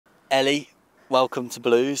Ellie, welcome to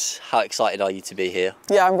Blues. How excited are you to be here?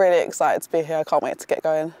 Yeah, I'm really excited to be here. I can't wait to get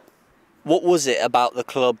going. What was it about the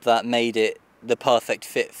club that made it the perfect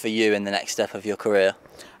fit for you in the next step of your career?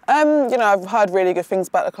 I've heard really good things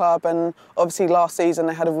about the club, and obviously last season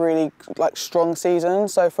they had a really strong season.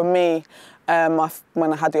 So for me,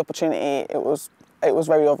 when I had the opportunity, it was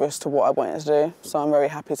very obvious to what I wanted to do. So I'm very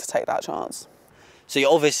happy to take that chance. So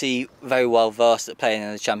you're obviously very well versed at playing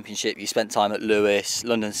in the Championship. You spent time at Lewis,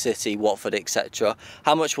 London City, Watford, etc.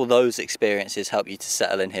 How much will those experiences help you to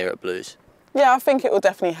settle in here at Blues? Yeah, I think it will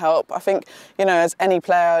definitely help. I think, as any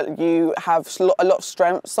player, you have a lot of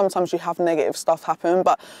strengths. Sometimes you have negative stuff happen,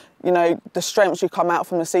 but, the strengths you come out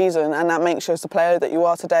from the season, and that makes you as the player that you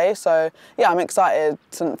are today. So, yeah, I'm excited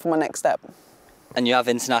for my next step. And you have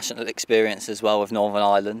international experience as well with Northern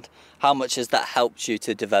Ireland. How much has that helped you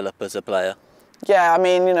to develop as a player? Yeah, I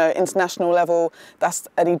mean, international level, that's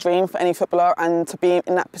any dream for any footballer, and to be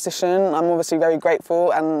in that position, I'm obviously very grateful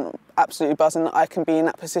and absolutely buzzing that I can be in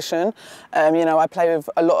that position. I play with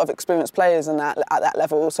a lot of experienced players at that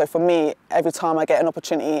level, so for me, every time I get an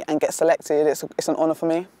opportunity and get selected, it's an honour for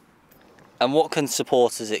me. And what can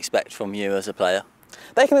supporters expect from you as a player?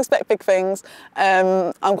 They can expect big things.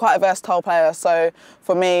 I'm quite a versatile player, so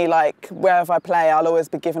for me, wherever I play, I'll always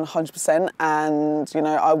be given 100%,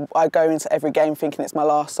 and I go into every game thinking it's my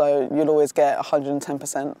last, so you'll always get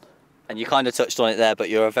 110%. And you kind of touched on it there, but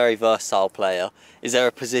you're a very versatile player. Is there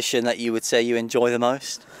a position that you would say you enjoy the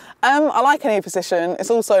most? I like any position. It's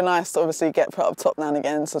also nice to obviously get put up top now and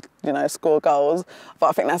again to, score goals. But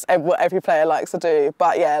I think that's what every player likes to do.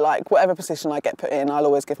 But yeah, whatever position I get put in, I'll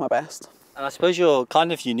always give my best. And I suppose you're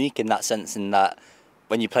kind of unique in that sense, in that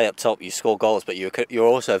when you play up top, you score goals, but you're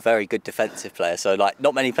also a very good defensive player. So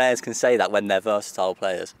not many players can say that when they're versatile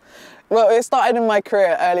players. Well, it started in my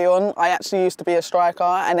career early on. I actually used to be a striker,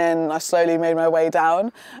 and then I slowly made my way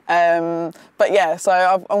down. But yeah,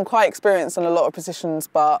 so I'm quite experienced in a lot of positions,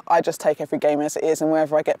 but I just take every game as it is, and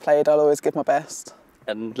wherever I get played, I'll always give my best.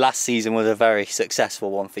 And last season was a very successful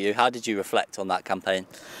one for you. How did you reflect on that campaign?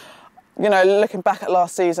 Looking back at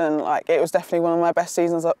last season, it was definitely one of my best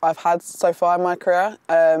seasons I've had so far in my career.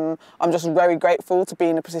 I'm just very grateful to be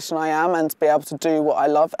in the position I am and to be able to do what I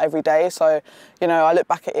love every day. So, I look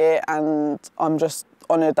back at it and I'm just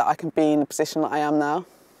honoured that I can be in the position that I am now.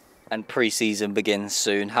 And pre-season begins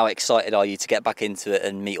soon. How excited are you to get back into it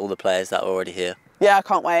and meet all the players that are already here? Yeah, I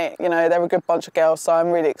can't wait. They're a good bunch of girls, so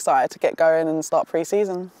I'm really excited to get going and start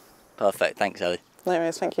pre-season. Perfect. Thanks, Ellie. No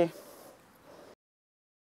worries, thank you.